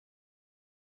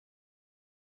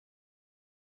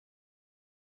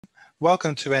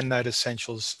Welcome to EndNote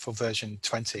Essentials for version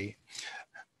 20.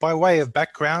 By way of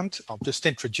background, I'll just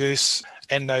introduce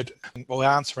EndNote while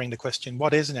answering the question,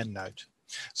 what is an EndNote?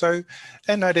 So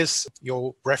EndNote is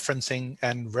your referencing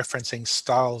and referencing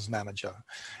styles manager.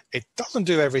 It doesn't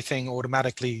do everything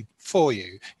automatically for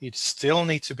you. You still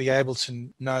need to be able to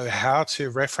know how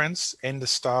to reference in the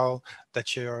style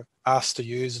that you're asked to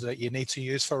use, that you need to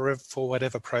use for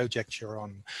whatever project you're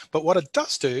on. But what it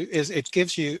does do is it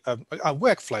gives you a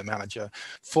workflow manager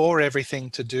for everything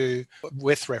to do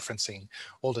with referencing,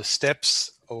 all the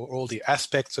steps or all the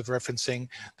aspects of referencing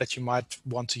that you might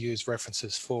want to use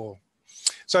references for.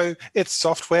 So it's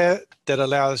software that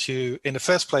allows you in the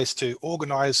first place to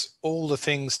organize all the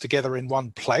things together in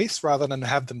one place rather than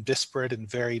have them disparate in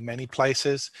very many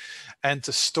places, and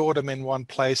to store them in one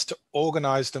place, to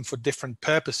organize them for different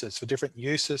purposes, for different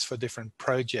uses, for different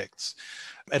projects.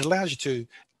 It allows you to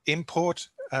import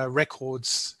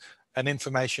records and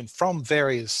information from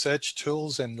various search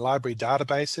tools and library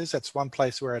databases. That's one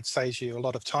place where it saves you a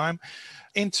lot of time,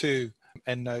 into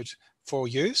EndNote for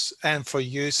use, and for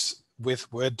use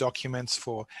with Word documents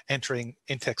for entering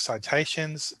in-text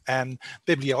citations and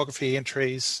bibliography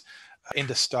entries in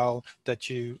the style that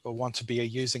you want to be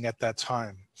using at that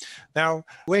time. Now,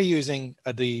 we're using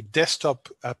the desktop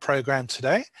program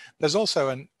today. There's also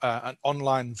an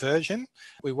online version.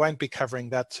 We won't be covering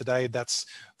that today. That's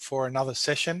for another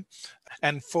session.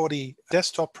 And for the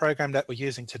desktop program that we're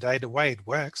using today, the way it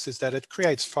works is that it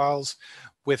creates files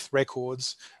with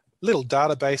records, little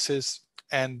databases,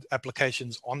 and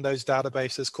applications on those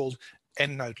databases called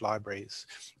EndNote libraries.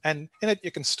 And in it, you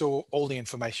can store all the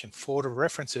information for the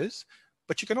references,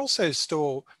 but you can also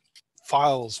store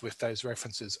files with those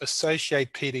references,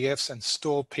 associate PDFs and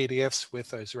store PDFs with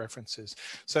those references.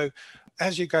 So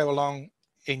as you go along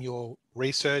in your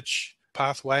research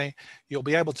pathway, you'll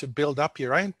be able to build up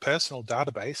your own personal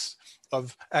database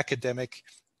of academic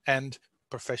and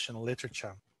professional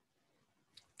literature.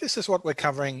 This is what we're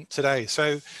covering today.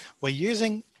 So we're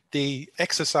using the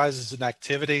exercises and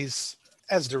activities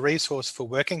as the resource for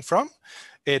working from.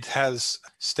 It has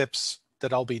steps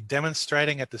that I'll be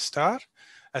demonstrating at the start,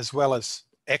 as well as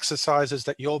exercises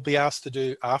that you'll be asked to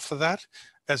do after that,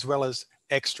 as well as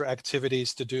extra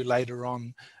activities to do later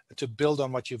on to build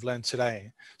on what you've learned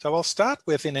today. So I'll start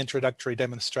with an introductory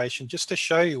demonstration just to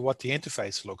show you what the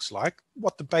interface looks like,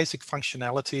 what the basic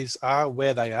functionalities are,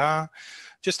 where they are,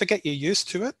 just to get you used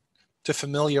to it, to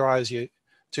familiarize you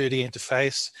to the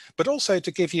interface, but also to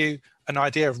give you an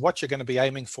idea of what you're going to be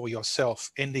aiming for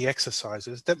yourself in the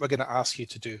exercises that we're going to ask you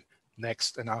to do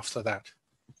next and after that.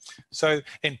 So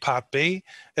in part B,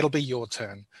 it'll be your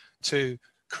turn to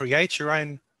create your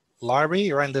own library,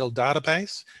 your own little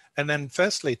database, and then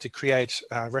firstly to create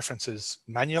references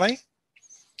manually,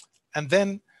 and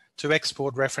then to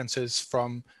export references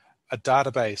from a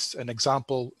database, an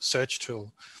example search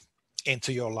tool,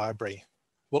 into your library.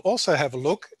 We'll also have a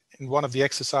look in one of the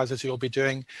exercises you'll be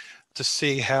doing to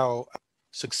see how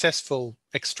successful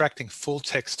extracting full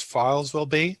text files will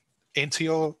be into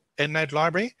your EndNote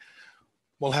library.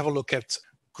 We'll have a look at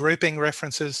grouping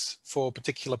references for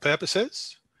particular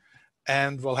purposes,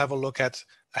 and we'll have a look at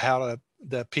how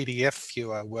the PDF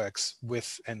viewer works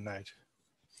with EndNote.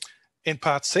 In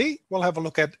part C, we'll have a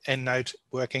look at EndNote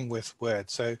working with Word.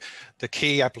 So the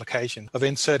key application of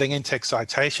inserting in-text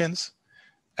citations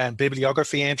and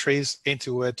bibliography entries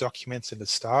into Word documents in the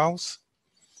styles,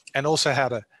 and also how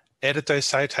to edit those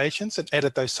citations and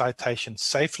edit those citations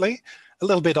safely, a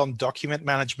little bit on document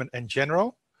management in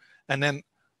general, and then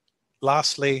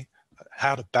lastly,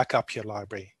 how to back up your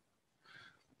library.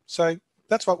 So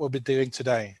that's what we'll be doing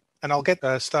today. And I'll get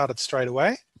started straight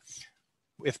away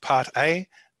with part A,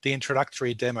 the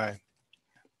introductory demo.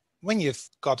 When you've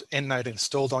got EndNote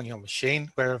installed on your machine,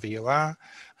 wherever you are,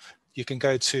 you can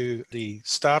go to the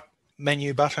Start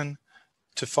menu button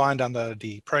to find under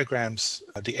the programs,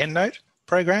 the EndNote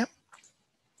program,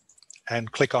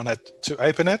 and click on it to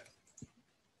open it.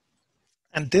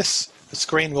 And this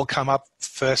screen will come up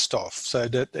first off. So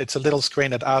that it's a little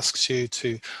screen that asks you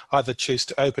to either choose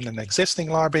to open an existing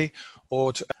library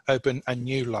or to open a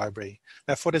new library.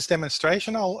 Now for this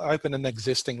demonstration, I'll open an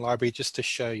existing library just to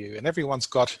show you. And everyone's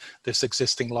got this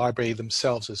existing library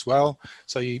themselves as well.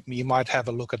 So you might have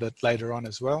a look at it later on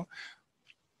as well.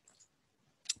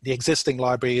 The existing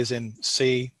library is in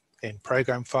C, in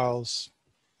Program Files,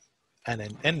 and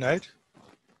in EndNote,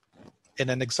 in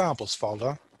an Examples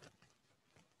folder.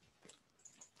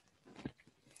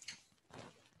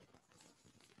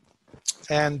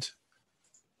 And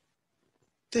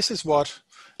this is what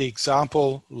the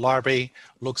example library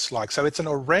looks like. So it's an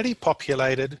already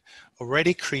populated,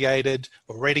 already created,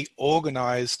 already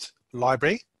organized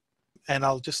library and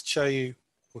I'll just show you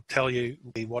or tell you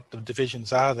what the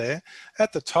divisions are there.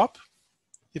 At the top,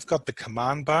 you've got the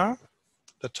command bar,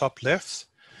 the top left,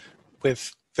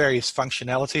 with various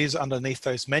functionalities underneath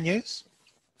those menus.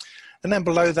 And then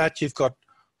below that, you've got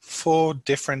 4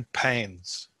 different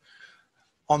panes.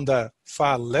 On the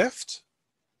far left,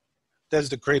 there's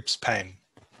the groups pane.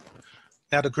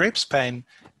 Now the groups pane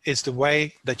is the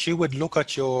way that you would look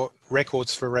at your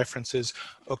records for references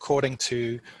according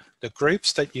to the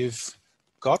groups that you've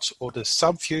got or the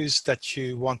subviews that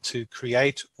you want to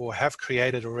create or have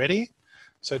created already.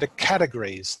 So the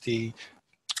categories, the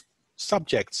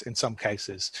subjects in some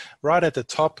cases. Right at the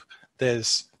top,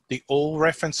 there's the all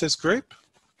references group.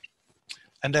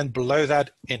 And then below that,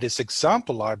 in this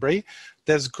example library,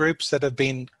 there's groups that have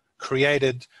been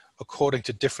created according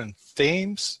to different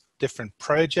themes, different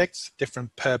projects,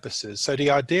 different purposes. So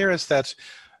the idea is that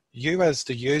you as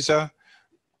the user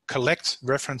collect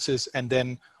references and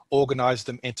then organize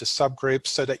them into subgroups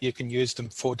so that you can use them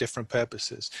for different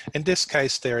purposes. In this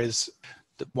case, there is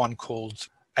the one called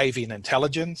Avian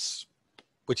Intelligence,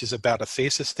 which is about a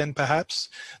thesis then perhaps.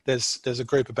 There's a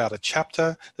group about a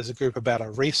chapter. There's a group about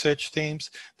our research themes.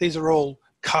 These are all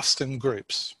custom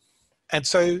groups. And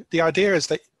so the idea is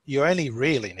that you only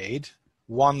really need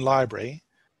one library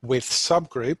with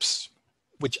subgroups,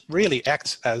 which really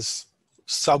act as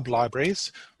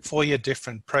sub-libraries for your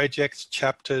different projects,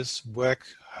 chapters, work,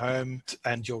 home,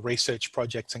 and your research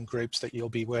projects and groups that you'll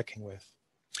be working with.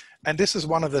 And this is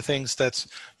one of the things that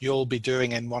you'll be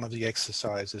doing in one of the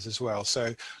exercises as well.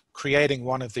 So creating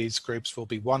one of these groups will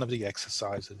be one of the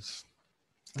exercises.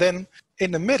 Then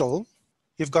in the middle,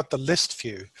 you've got the list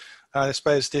view. I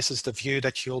suppose this is the view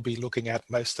that you'll be looking at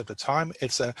most of the time.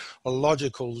 It's a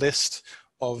logical list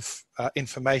of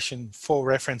information for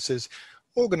references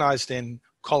organized in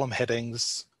column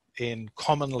headings in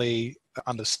commonly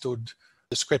understood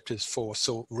descriptors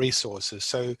for resources.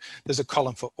 So there's a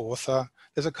column for author,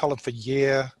 there's a column for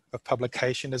year of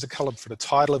publication, there's a column for the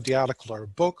title of the article or a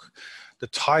book, the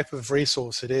type of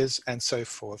resource it is, and so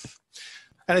forth.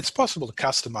 And it's possible to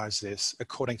customize this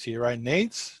according to your own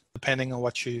needs, depending on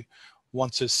what you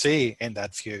want to see in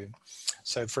that view.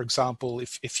 So for example,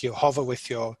 if you hover with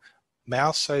your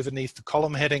mouse underneath the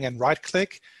column heading and right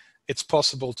click, it's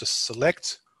possible to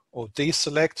select or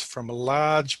deselect from a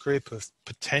large group of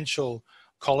potential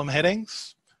column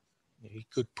headings. You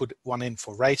could put one in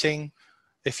for rating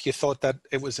if you thought that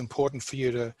it was important for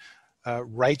you to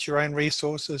rate your own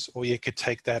resources, or you could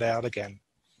take that out again.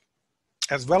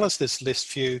 As well as this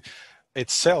list view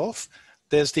itself,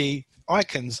 there's the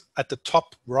icons at the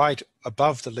top right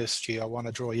above the list view I want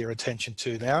to draw your attention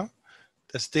to now.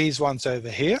 There's these ones over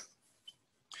here,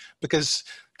 because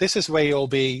this is where you'll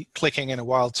be clicking in a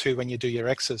while too when you do your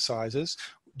exercises.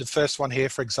 The first one here,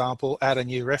 for example, add a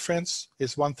new reference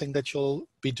is one thing that you'll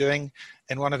be doing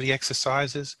in one of the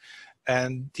exercises.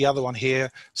 And the other one here,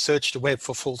 search the web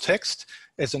for full text,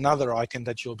 is another icon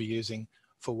that you'll be using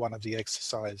for one of the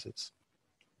exercises.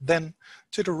 Then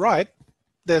to the right,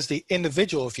 there's the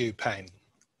individual view pane.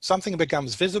 Something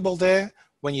becomes visible there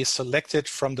when you select it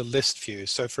from the list view.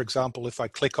 So for example, if I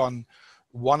click on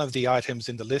one of the items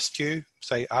in the list view,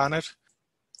 say Arnott,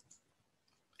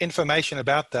 information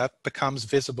about that becomes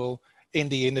visible in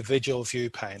the individual view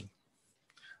pane.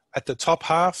 At the top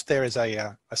half, there is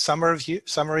a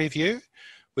summary view,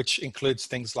 which includes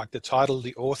things like the title,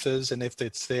 the authors, and if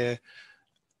it's there,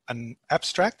 an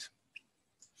abstract.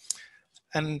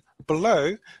 And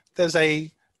below, there's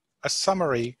a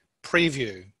summary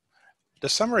preview. The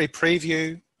summary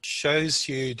preview shows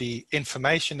you the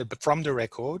information from the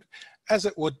record as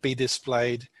it would be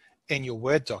displayed in your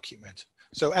Word document.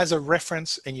 So as a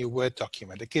reference in your Word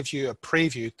document, it gives you a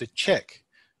preview to check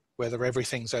whether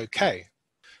everything's okay.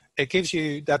 It gives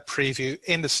you that preview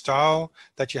in the style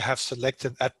that you have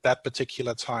selected at that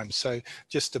particular time. So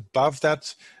just above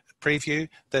that preview,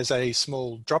 there's a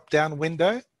small drop-down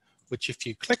window, which if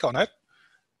you click on it,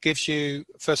 gives you,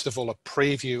 first of all, a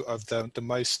preview of the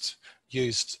most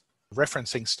used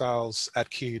referencing styles at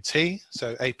QUT,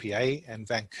 so APA and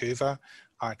Vancouver,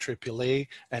 IEEE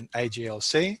and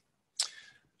AGLC.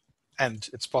 And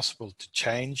it's possible to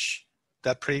change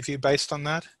that preview based on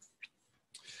that.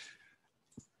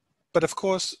 But of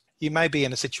course, you may be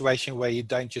in a situation where you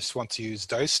don't just want to use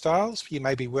those styles. You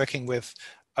may be working with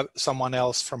someone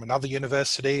else from another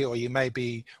university, or you may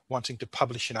be wanting to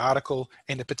publish an article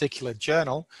in a particular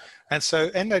journal. And so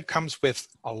EndNote comes with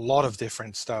a lot of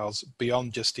different styles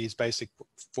beyond just these basic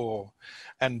 4.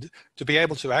 And to be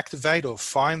able to activate or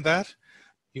find that,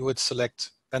 you would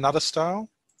select another style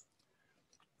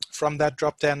from that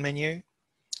drop-down menu.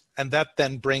 And that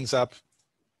then brings up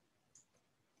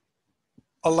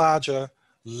a larger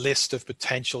list of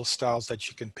potential styles that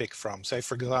you can pick from. So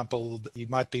for example, you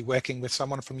might be working with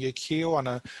someone from UQ on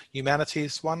a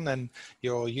humanities one and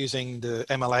you're using the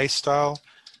MLA style.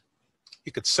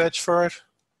 You could search for it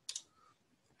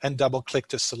and double click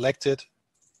to select it.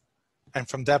 And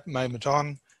from that moment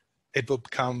on, it will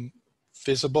become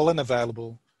visible and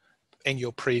available in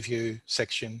your preview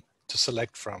section to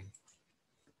select from.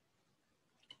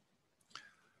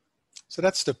 So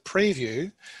that's the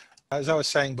preview. As I was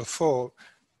saying before,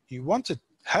 you want to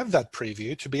have that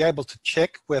preview to be able to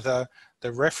check whether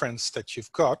the reference that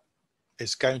you've got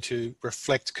is going to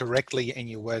reflect correctly in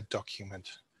your Word document.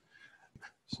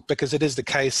 Because it is the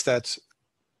case that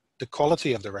the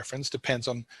quality of the reference depends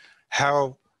on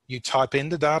how you type in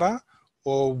the data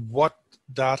or what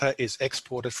data is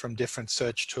exported from different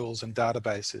search tools and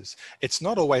databases. It's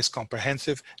not always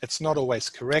comprehensive, it's not always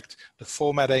correct, the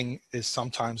formatting is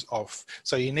sometimes off.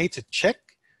 So you need to check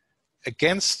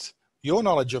against your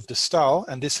knowledge of the style,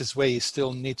 and this is where you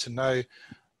still need to know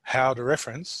how to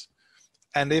reference.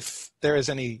 And if there is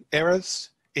any errors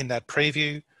in that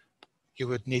preview, you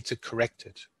would need to correct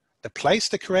it. The place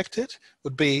to correct it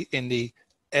would be in the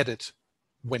edit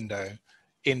window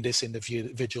in this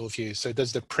individual view. So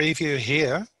there's the preview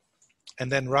here,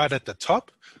 and then right at the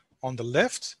top on the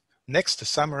left, next to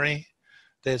summary,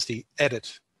 there's the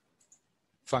edit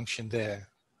function there.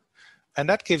 And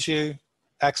that gives you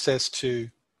access to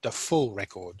the full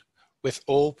record with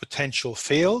all potential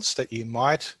fields that you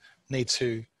might need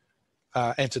to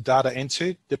enter data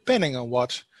into, depending on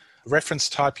what reference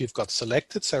type you've got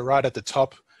selected. So right at the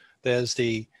top, there's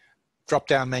the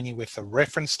drop-down menu with the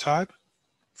reference type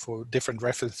for different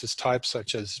references types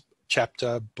such as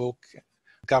chapter, book,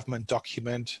 government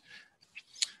document.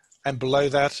 And below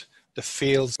that, the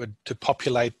fields to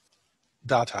populate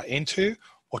data into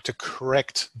or to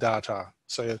correct data.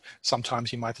 So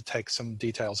sometimes you might have to take some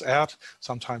details out,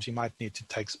 sometimes you might need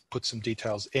to put some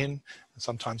details in, and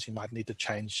sometimes you might need to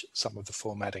change some of the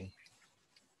formatting.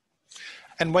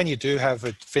 And when you do have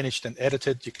it finished and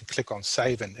edited, you can click on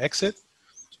Save and Exit.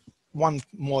 One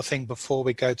more thing before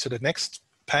we go to the next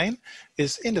pane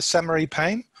is in the summary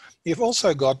pane, you've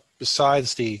also got,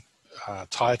 besides the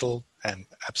title and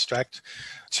abstract,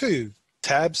 two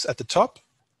tabs at the top.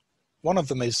 One of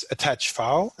them is Attach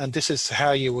File, and this is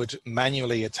how you would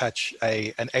manually attach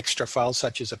an extra file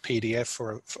such as a PDF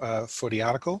for the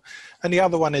article. And the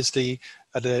other one is the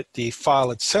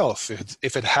file itself,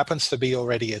 if it happens to be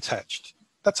already attached.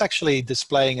 That's actually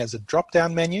displaying as a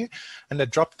drop-down menu, and the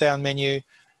drop-down menu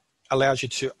allows you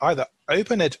to either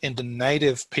open it in the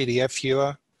native PDF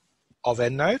viewer of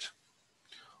EndNote,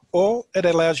 or it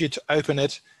allows you to open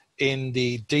it in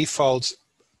the default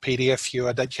PDF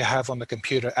viewer that you have on the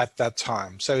computer at that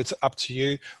time. So it's up to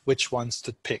you which ones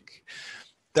to pick.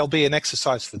 There'll be an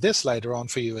exercise for this later on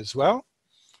for you as well,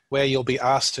 where you'll be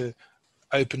asked to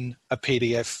open a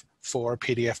PDF for a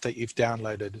PDF that you've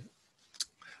downloaded.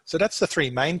 So that's the three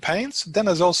main panes. Then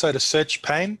there's also the search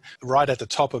pane right at the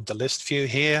top of the list view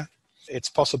here. It's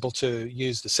possible to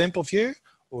use the simple view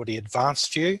or the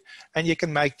advanced view, and you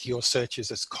can make your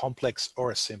searches as complex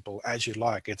or as simple as you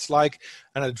like. It's like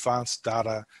an advanced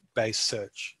database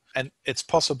search, and it's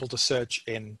possible to search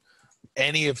in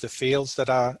any of the fields that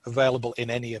are available in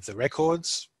any of the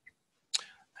records.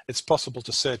 It's possible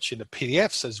to search in the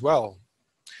PDFs as well,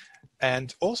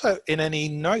 and also in any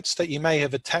notes that you may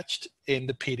have attached in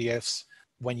the PDFs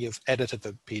when you've edited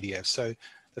the PDF. So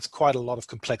there's quite a lot of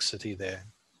complexity there.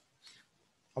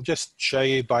 I'll just show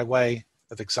you by way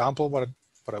of example what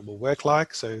it will work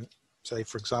like. So say,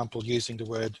 for example, using the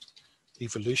word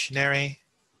evolutionary,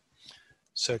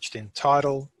 searched in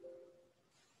title,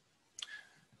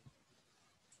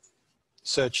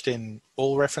 searched in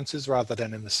all references rather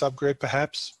than in the subgroup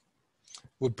perhaps,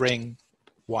 would bring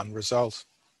one result.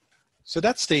 So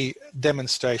that's the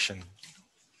demonstration.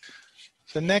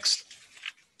 So next,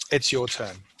 it's your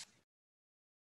turn.